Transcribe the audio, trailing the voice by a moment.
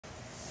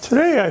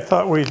Today I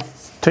thought we'd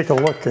take a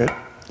look at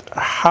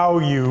how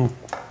you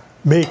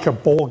make a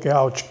bowl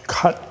gouge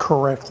cut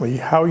correctly,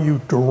 how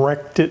you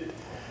direct it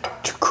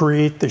to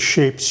create the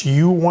shapes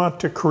you want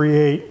to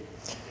create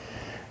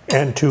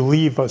and to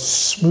leave a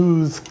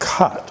smooth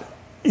cut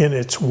in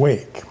its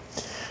wake.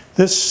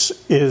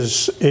 This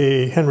is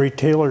a Henry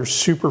Taylor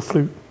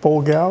Superflute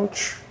bowl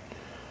gouge.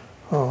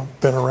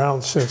 Been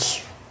around since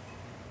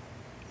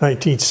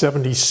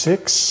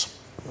 1976.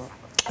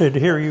 And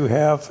here you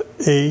have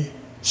a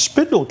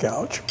spindle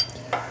gouge.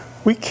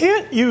 We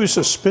can't use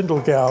a spindle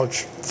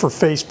gouge for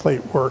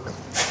faceplate work.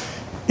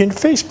 In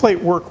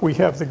faceplate work, we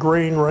have the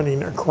grain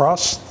running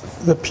across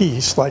the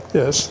piece like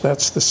this.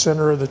 That's the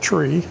center of the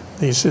tree.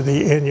 These are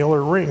the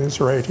annular rings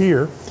right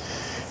here.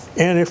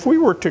 And if we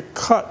were to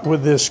cut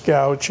with this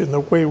gouge in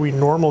the way we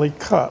normally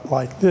cut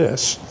like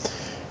this,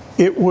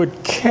 it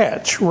would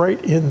catch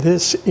right in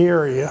this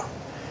area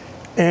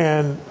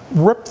and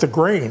rip the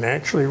grain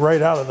actually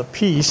right out of the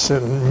piece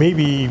and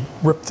maybe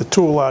rip the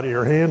tool out of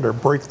your hand or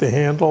break the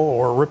handle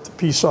or rip the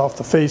piece off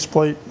the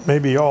faceplate,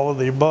 maybe all of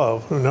the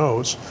above, who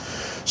knows.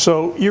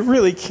 So you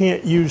really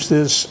can't use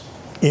this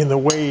in the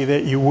way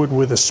that you would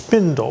with a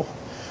spindle,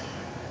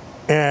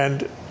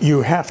 and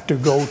you have to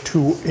go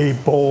to a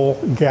bowl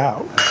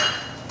gouge.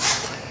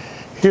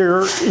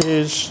 Here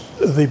is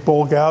the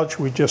bowl gouge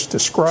we just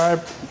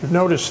described. You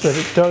notice that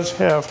it does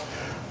have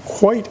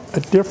quite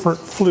a different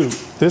flute.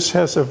 This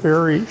has a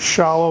very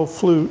shallow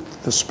flute,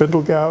 the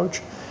spindle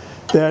gouge,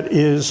 that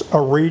is a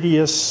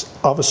radius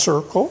of a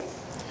circle.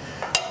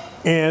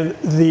 And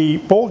the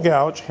bowl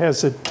gouge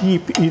has a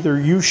deep, either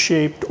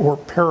U-shaped or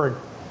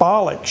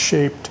parabolic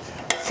shaped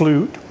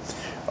flute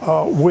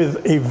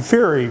with a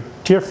very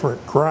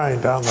different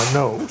grind on the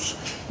nose.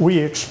 We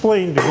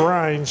explained the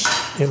grinds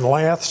in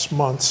last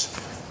month's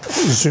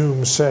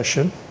Zoom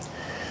session.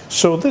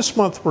 So this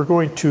month we're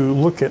going to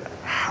look at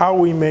how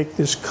we make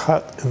this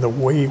cut in the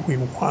way we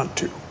want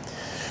to.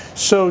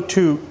 So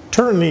to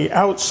turn the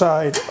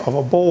outside of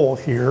a bowl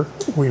here,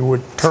 we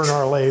would turn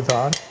our lathe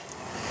on,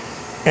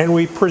 and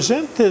we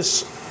present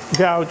this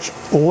gouge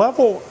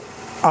level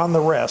on the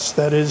rest.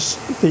 That is,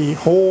 the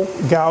whole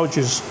gouge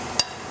is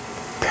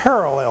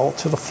parallel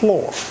to the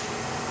floor.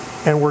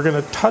 And we're going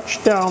to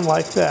touch down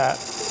like that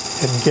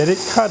and get it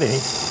cutting.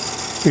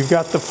 We've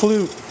got the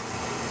flute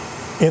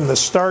in the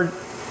start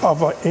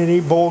of any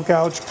bowl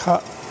gouge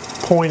cut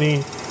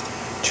pointing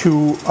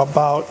to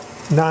about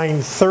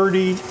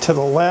 930 to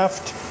the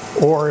left,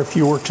 or if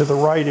you were to the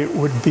right it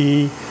would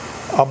be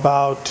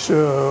about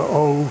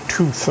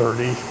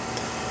 230.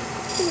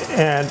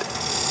 And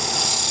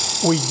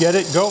we get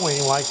it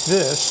going like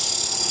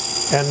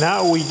this, and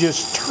now we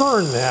just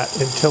turn that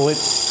until it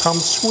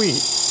comes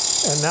sweet.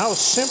 And now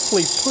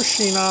simply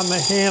pushing on the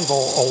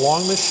handle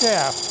along the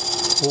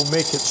shaft will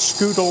make it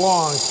scoot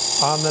along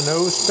on the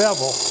nose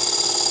bevel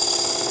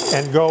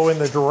and go in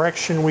the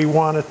direction we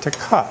want it to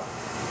cut.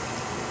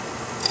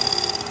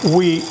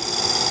 We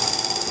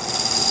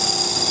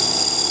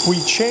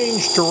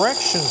change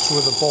directions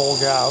with a bowl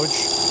gouge.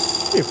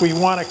 If we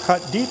want to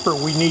cut deeper,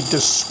 we need to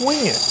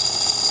swing it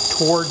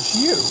towards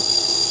you.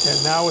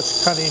 And now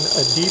it's cutting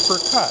a deeper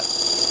cut.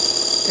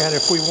 And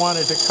if we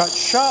wanted to cut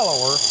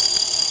shallower,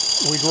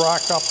 we'd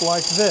rock up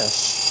like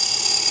this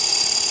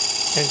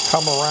and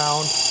come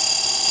around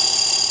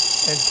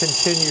and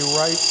continue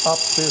right up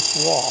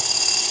this wall.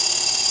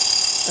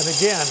 And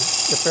again,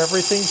 if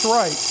everything's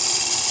right,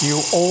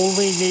 you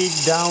only need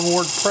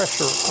downward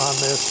pressure on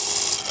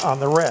this, on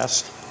the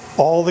rest.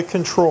 All the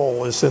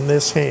control is in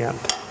this hand.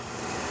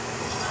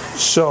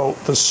 So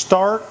the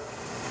start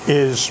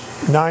is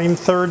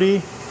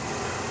 930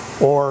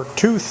 or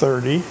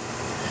 230,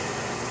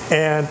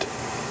 and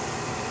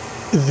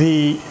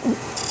the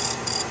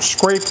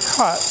scrape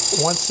cut,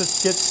 once it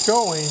gets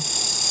going,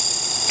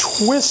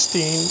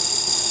 twisting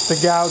the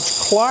gouge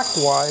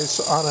clockwise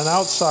on an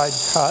outside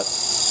cut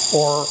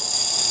or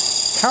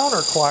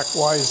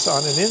counterclockwise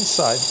on an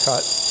inside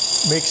cut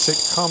makes it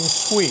come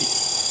sweet.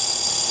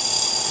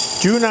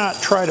 Do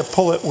not try to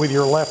pull it with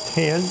your left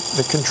hand.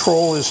 The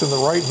control is in the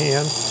right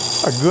hand.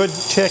 A good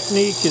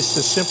technique is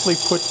to simply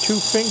put two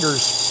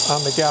fingers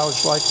on the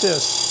gouge like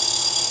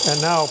this,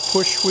 and now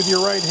push with your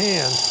right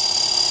hand,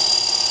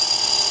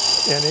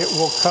 and it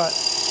will cut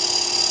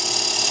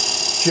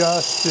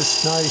just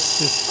as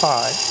nice as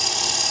pie.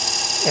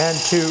 And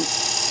to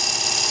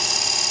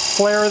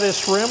flare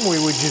this rim, we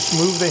would just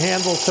move the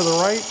handle to the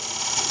right,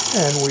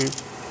 and we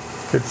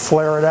could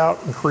flare it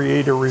out and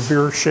create a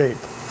revere shape.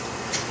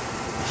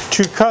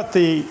 To cut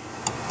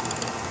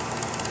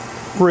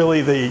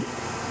really the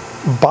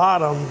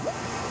bottom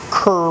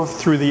curve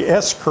through the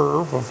S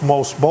curve of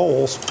most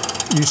bowls,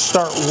 you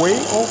start way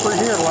over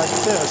here like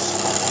this.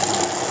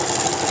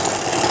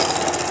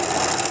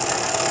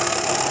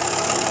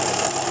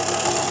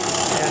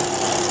 And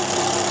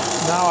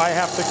now I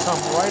have to come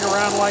right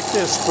around like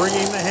this,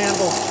 bringing the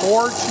handle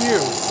towards you.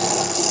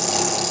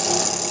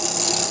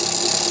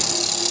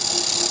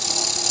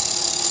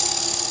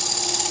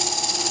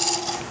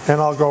 And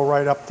I'll go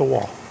right up the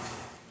wall.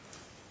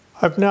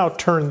 I've now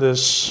turned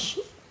this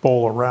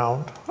bowl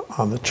around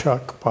on the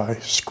chuck by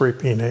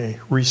scraping a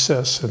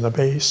recess in the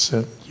base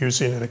and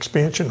using an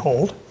expansion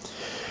hold.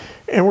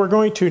 And we're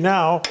going to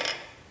now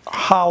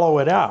hollow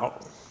it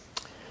out.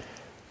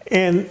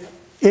 And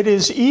it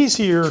is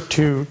easier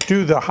to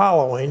do the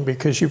hollowing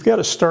because you've got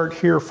to start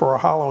here for a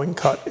hollowing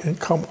cut and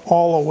come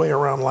all the way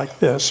around like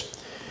this.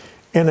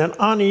 And an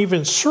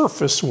uneven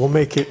surface will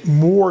make it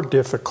more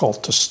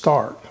difficult to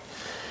start.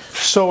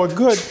 So a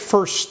good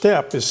first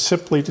step is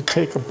simply to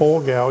take a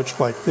bowl gouge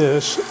like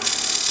this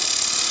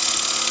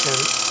and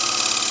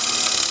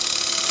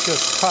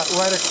just cut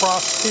right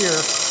across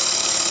here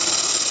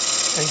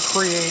and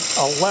create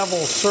a level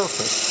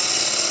surface.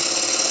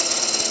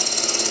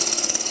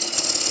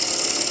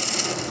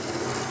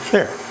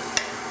 There.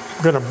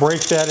 I'm going to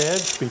break that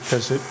edge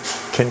because it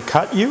can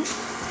cut you.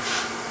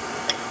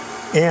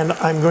 And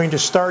I'm going to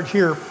start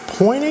here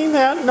pointing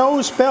that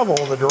nose bevel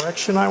the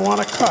direction I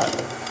want to cut.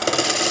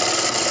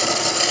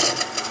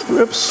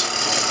 Whoops,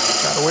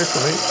 got away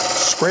from me.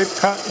 Scrape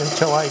cut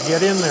until I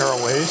get in there a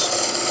ways.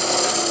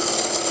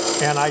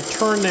 And I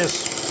turn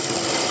this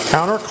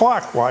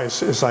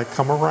counterclockwise as I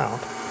come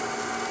around.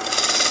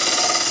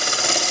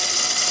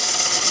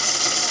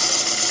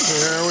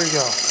 There we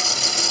go.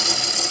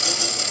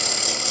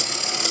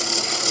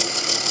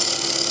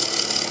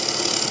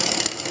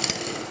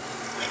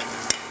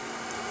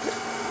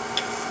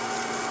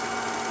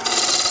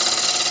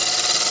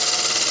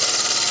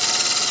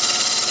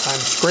 I'm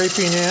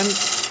scraping in.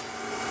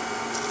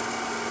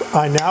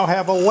 I now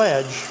have a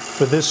ledge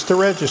for this to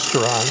register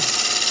on.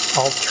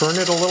 I'll turn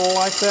it a little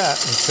like that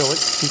until it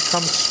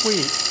becomes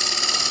sweet.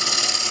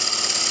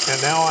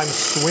 And now I'm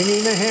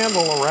swinging the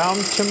handle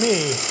around to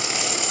me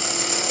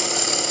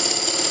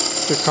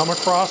to come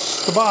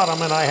across the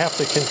bottom, and I have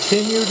to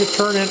continue to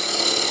turn it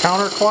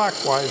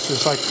counterclockwise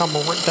as I come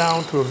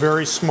down to a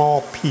very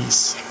small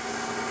piece.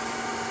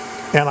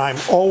 And I'm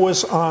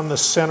always on the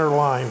center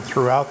line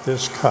throughout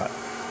this cut.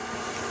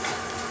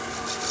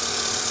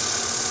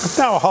 I've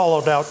now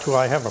hollowed out till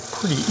I have a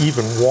pretty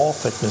even wall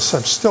thickness.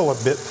 I'm still a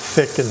bit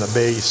thick in the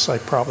base. I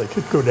probably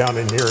could go down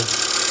in here and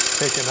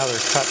take another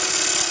cut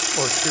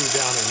or two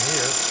down in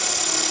here.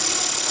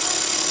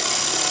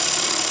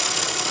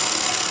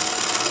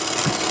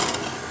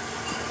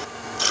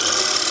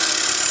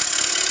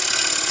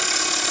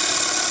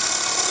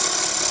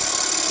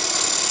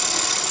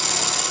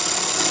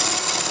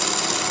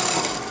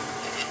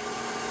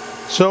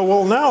 So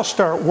we'll now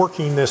start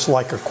working this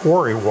like a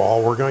quarry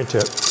wall. We're going to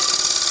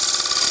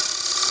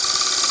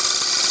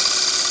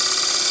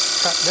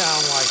cut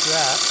down like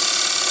that.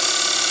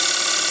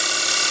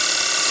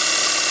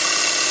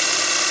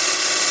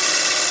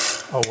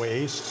 A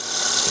ways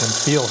and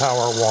feel how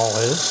our wall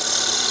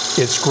is.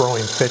 It's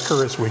growing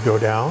thicker as we go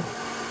down.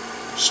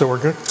 So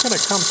we're going to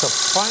come to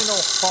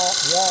final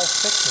wall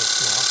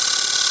thickness now.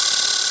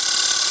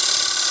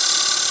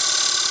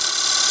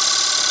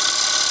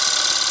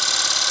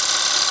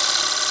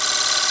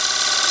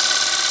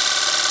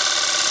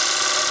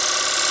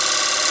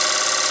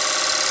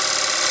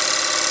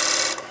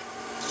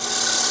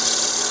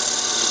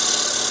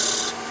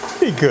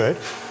 Pretty good.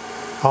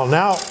 I'll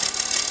now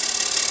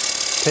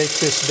take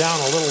this down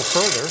a little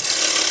further,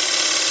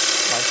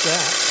 like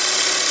that.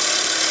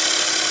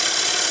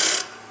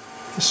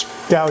 This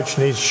gouge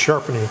needs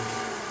sharpening.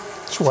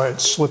 That's why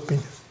it's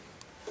slipping.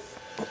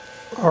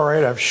 All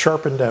right, I've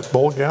sharpened that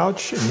bowl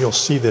gouge, and you'll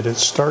see that it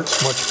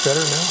starts much better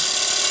now.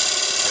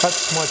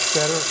 Cuts much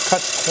better,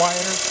 cuts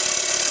quieter.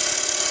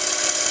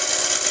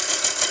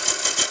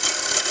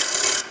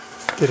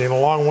 Getting a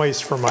long ways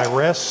from my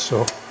rest,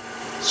 so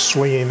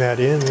swinging that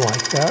in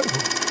like that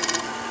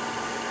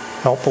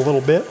will help a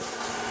little bit.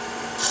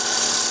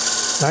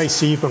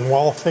 Nice even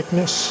wall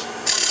thickness.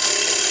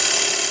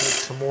 Take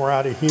some more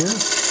out of here.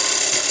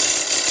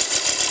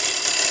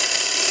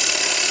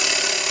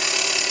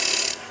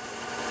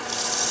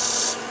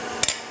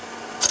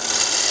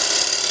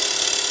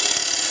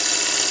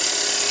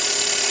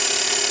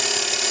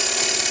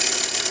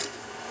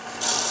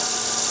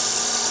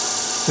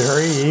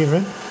 Very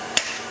even.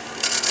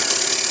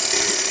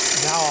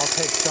 Now I'll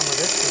take some of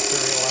this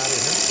material out of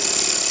here.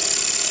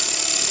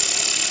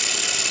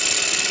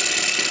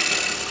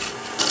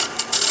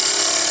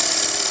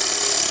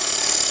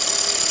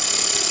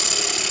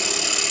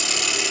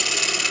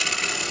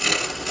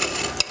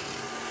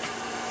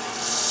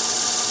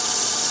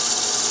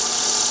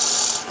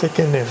 Stick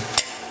in there.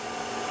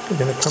 We're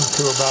going to come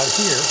to about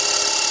here.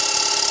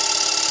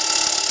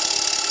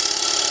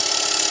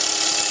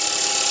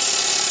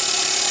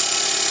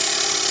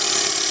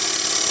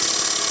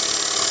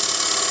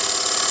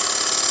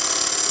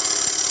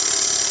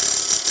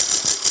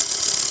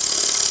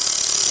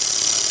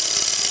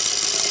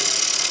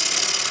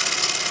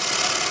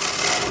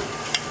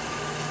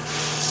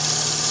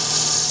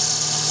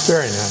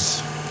 Very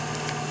nice.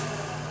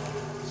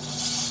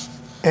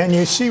 And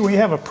you see we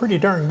have a pretty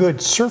darn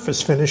good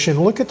surface finish, and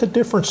look at the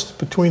difference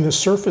between the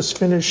surface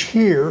finish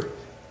here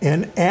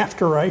and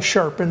after I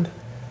sharpened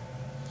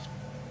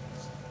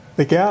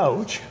the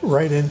gouge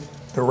right in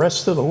the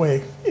rest of the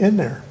way in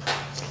there.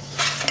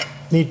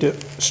 need to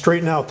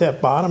straighten out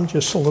that bottom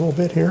just a little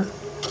bit here.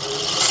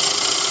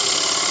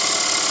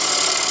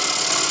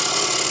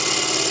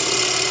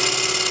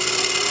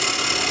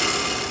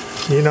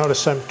 You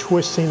notice I'm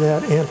twisting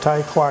that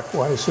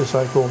anti-clockwise as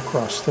I go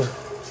across there.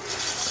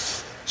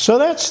 So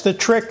that's the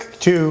trick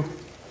to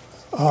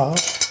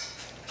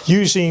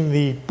using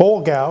the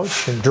bowl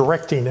gouge and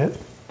directing it.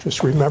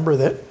 Just remember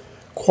that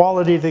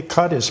quality of the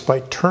cut is by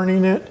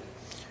turning it,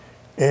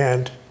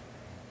 and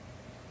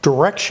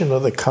direction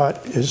of the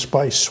cut is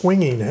by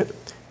swinging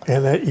it,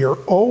 and that you're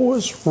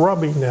always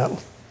rubbing that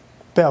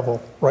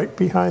bevel right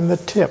behind the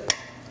tip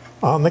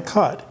on the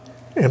cut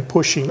and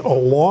pushing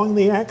along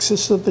the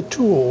axis of the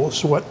tool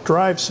is what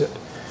drives it.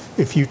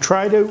 If you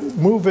try to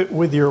move it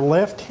with your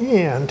left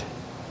hand,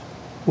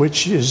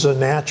 which is a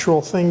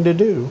natural thing to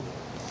do,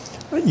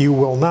 you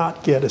will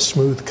not get a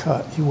smooth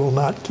cut. You will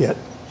not get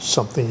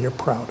something you're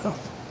proud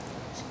of.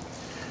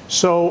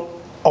 So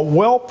a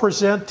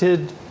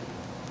well-presented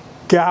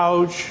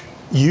gouge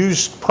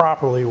used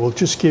properly will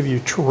just give you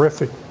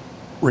terrific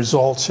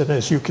results. And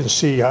as you can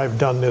see, I've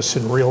done this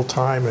in real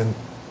time and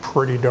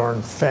pretty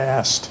darn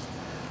fast.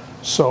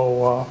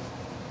 So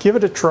give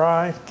it a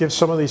try. Give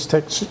some of these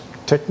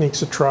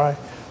techniques a try.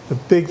 The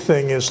big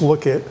thing is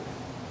look at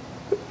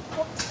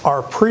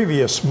our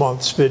previous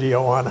month's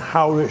video on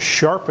how to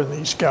sharpen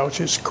these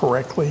gouges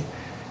correctly,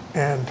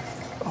 and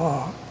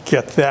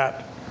get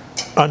that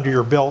under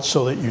your belt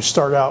so that you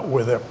start out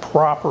with a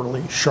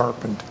properly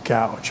sharpened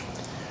gouge.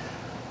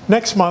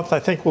 Next month, I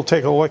think we'll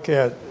take a look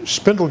at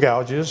spindle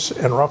gouges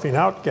and roughing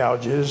out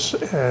gouges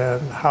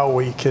and how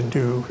we can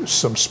do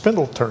some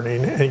spindle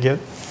turning and get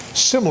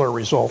similar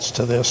results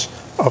to this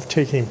of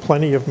taking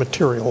plenty of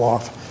material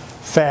off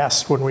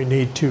fast when we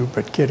need to,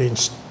 but getting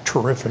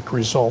terrific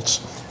results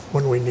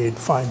when we need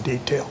fine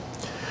detail.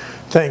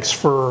 Thanks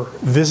for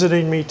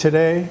visiting me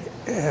today,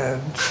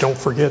 and don't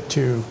forget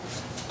to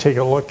take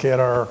a look at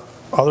our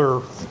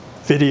other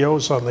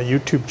videos on the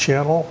YouTube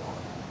channel,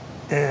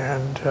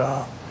 and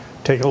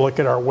take a look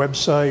at our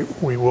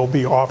website. We will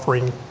be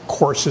offering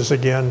courses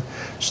again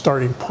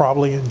starting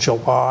probably in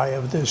July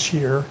of this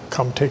year.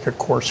 Come take a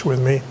course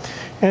with me.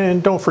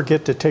 And don't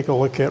forget to take a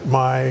look at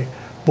my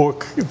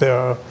book,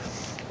 the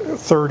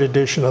third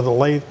edition of the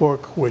lathe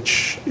book,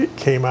 which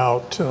came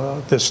out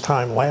this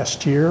time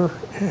last year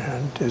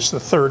and is the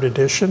third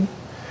edition,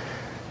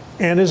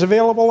 and is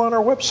available on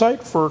our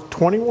website for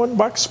 21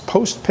 bucks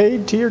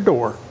post-paid to your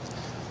door.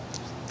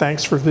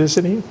 Thanks for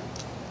visiting.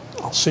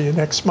 I'll see you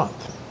next month.